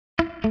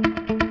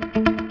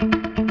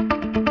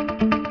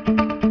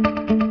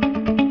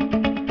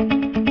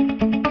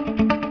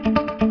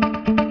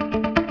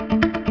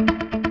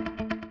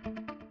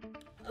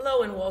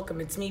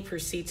It's me,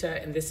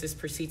 Persita, and this is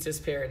Persita's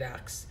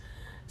Paradox.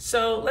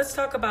 So let's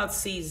talk about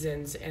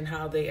seasons and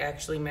how they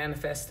actually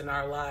manifest in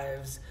our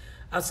lives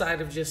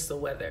outside of just the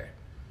weather.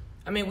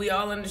 I mean, we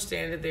all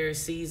understand that there are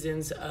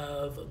seasons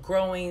of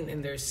growing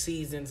and there's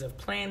seasons of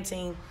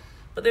planting,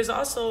 but there's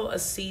also a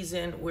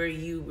season where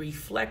you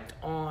reflect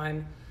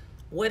on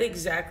what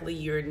exactly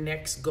your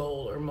next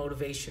goal or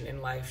motivation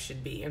in life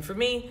should be. And for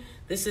me,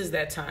 this is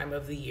that time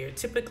of the year.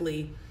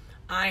 Typically,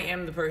 I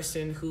am the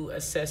person who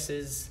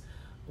assesses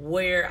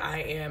where I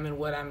am and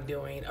what I'm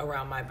doing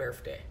around my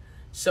birthday.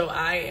 So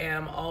I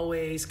am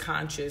always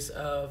conscious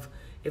of,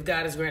 if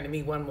God has granted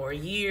me one more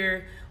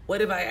year,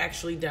 what have I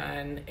actually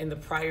done in the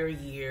prior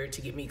year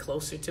to get me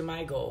closer to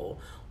my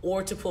goal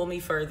or to pull me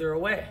further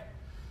away?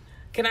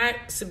 Can I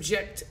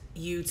subject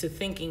you to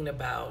thinking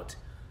about,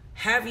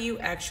 have you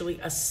actually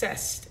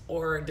assessed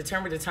or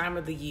determined the time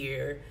of the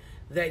year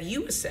that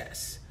you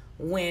assess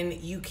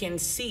when you can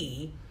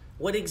see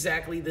what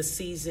exactly the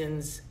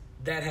seasons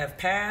that have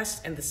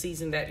passed and the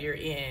season that you're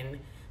in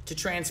to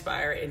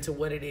transpire into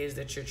what it is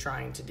that you're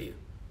trying to do?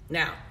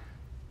 Now,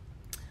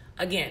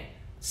 again,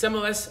 some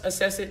of us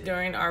assess it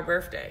during our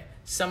birthday.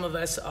 Some of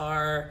us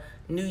are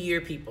New Year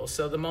people.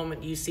 So the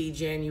moment you see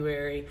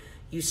January,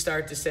 you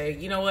start to say,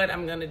 you know what,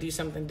 I'm going to do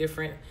something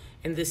different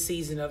in this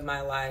season of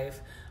my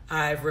life.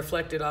 I've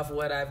reflected off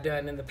what I've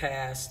done in the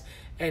past,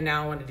 and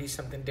now I want to do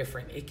something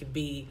different. It could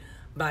be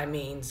by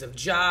means of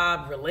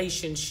job,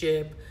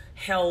 relationship,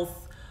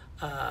 health,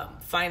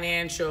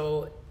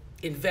 financial,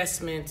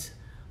 investment,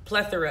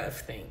 plethora of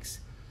things.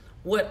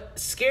 What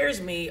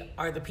scares me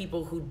are the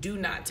people who do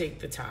not take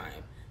the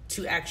time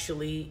to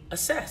actually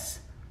assess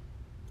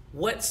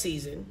what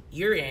season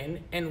you're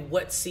in and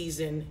what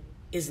season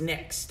is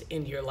next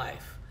in your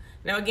life.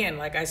 Now, again,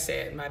 like I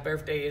said, my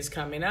birthday is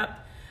coming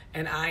up,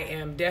 and I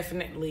am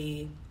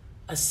definitely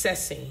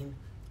assessing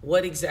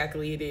what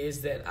exactly it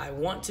is that I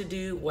want to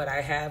do, what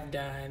I have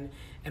done,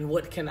 and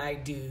what can I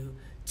do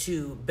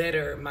to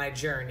better my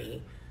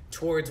journey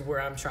towards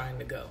where I'm trying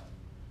to go.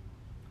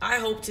 I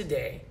hope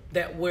today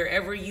that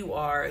wherever you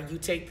are, you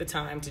take the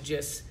time to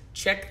just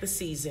check the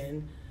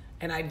season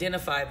and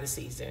identify the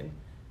season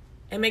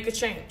and make a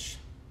change.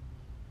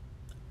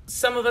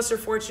 Some of us are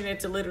fortunate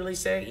to literally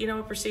say, you know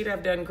what, Persita,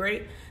 I've done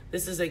great.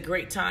 This is a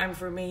great time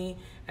for me,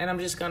 and I'm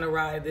just going to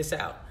ride this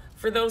out.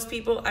 For those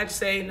people, I'd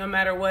say no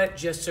matter what,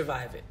 just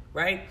survive it,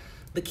 right?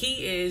 The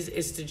key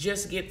is to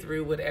just get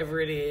through whatever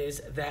it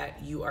is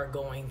that you are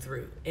going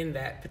through in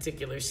that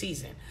particular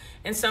season.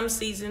 And some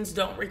seasons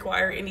don't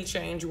require any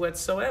change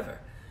whatsoever,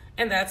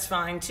 and that's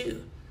fine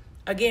too.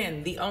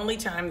 Again, the only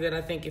time that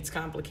I think it's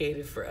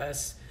complicated for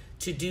us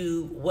to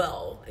do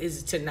well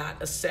is to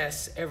not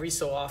assess every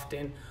so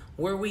often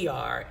where we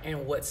are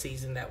and what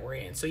season that we're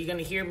in. So you're going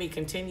to hear me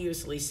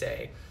continuously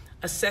say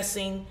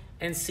assessing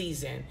and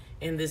season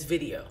in this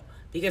video,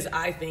 because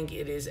I think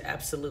it is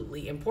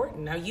absolutely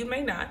important. Now, you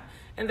may not,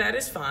 and that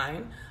is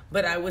fine,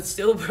 but I would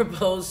still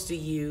propose to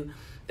you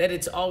that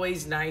it's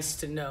always nice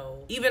to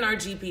know. Even our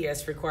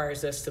GPS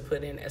requires us to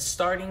put in a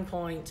starting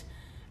point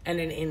and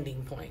an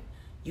ending point.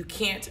 You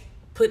can't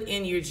put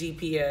in your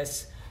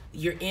GPS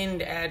your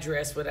end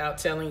address without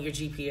telling your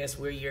GPS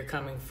where you're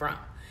coming from.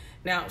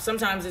 Now,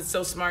 sometimes it's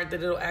so smart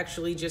that it'll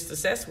actually just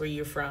assess where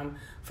you're from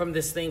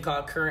this thing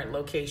called current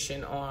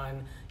location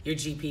on your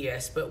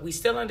GPS. But we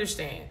still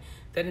understand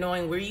that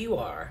knowing where you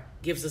are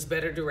gives us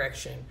better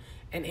direction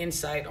and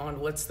insight on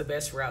what's the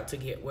best route to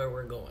get where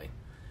we're going.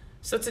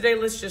 So today,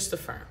 let's just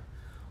affirm.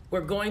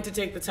 We're going to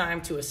take the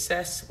time to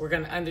assess. We're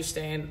going to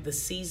understand the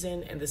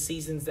season and the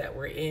seasons that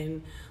we're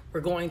in.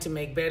 We're going to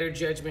make better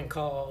judgment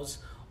calls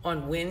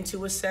on when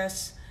to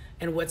assess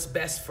and what's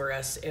best for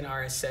us in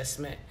our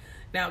assessment.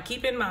 Now,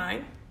 keep in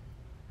mind,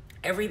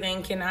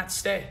 everything cannot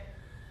stay.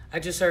 I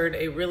just heard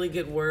a really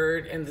good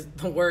word, and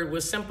the word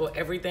was simple.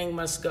 Everything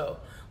must go.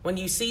 When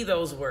you see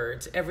those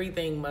words,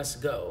 everything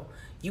must go,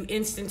 you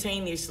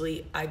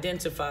instantaneously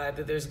identify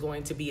that there's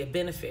going to be a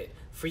benefit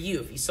for you.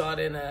 If you saw it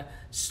in a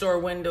store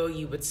window,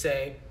 you would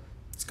say,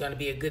 it's going to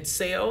be a good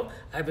sale.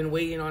 I've been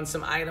waiting on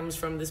some items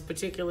from this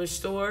particular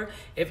store.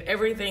 If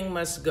everything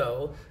must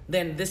go,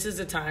 then this is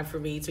the time for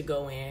me to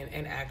go in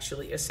and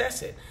actually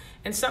assess it.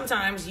 And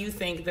sometimes you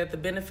think that the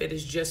benefit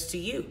is just to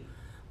you.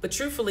 But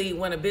truthfully,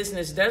 when a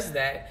business does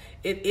that,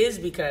 it is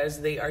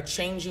because they are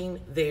changing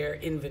their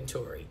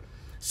inventory.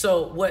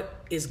 So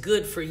what is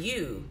good for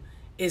you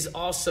is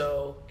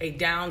also a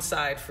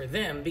downside for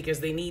them because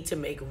they need to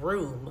make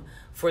room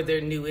for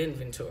their new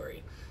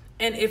inventory.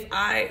 And if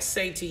I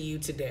say to you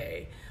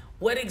today,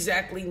 what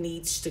exactly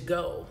needs to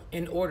go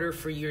in order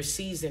for your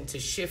season to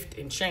shift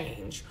and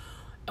change,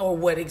 or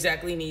what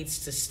exactly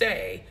needs to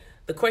stay,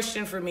 the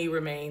question for me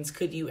remains,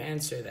 could you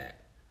answer that?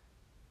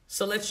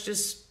 So let's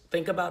just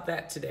think about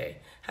that today.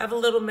 Have a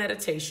little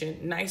meditation,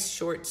 nice,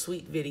 short,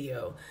 sweet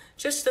video,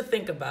 just to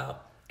think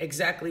about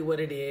exactly what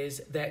it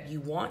is that you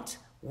want,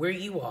 where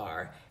you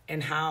are,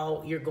 and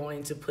how you're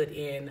going to put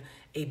in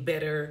a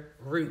better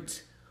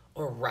route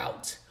or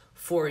route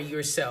for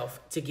yourself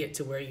to get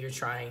to where you're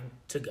trying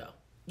to go.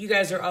 You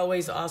guys are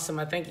always awesome.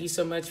 I thank you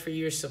so much for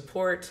your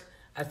support.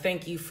 I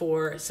thank you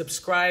for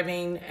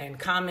subscribing and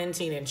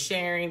commenting and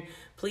sharing.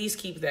 Please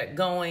keep that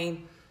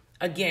going.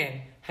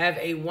 Again, have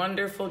a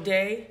wonderful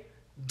day.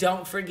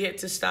 Don't forget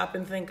to stop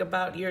and think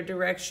about your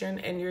direction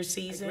and your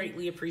season. I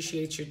greatly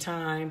appreciate your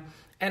time.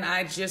 And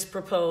I just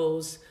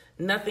propose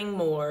nothing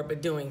more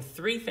but doing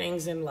 3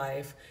 things in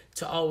life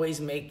to always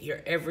make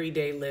your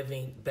everyday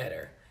living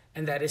better.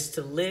 And that is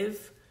to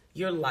live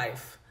your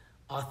life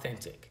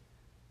authentic.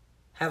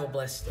 Have a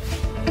blessed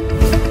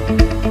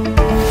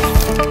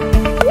day.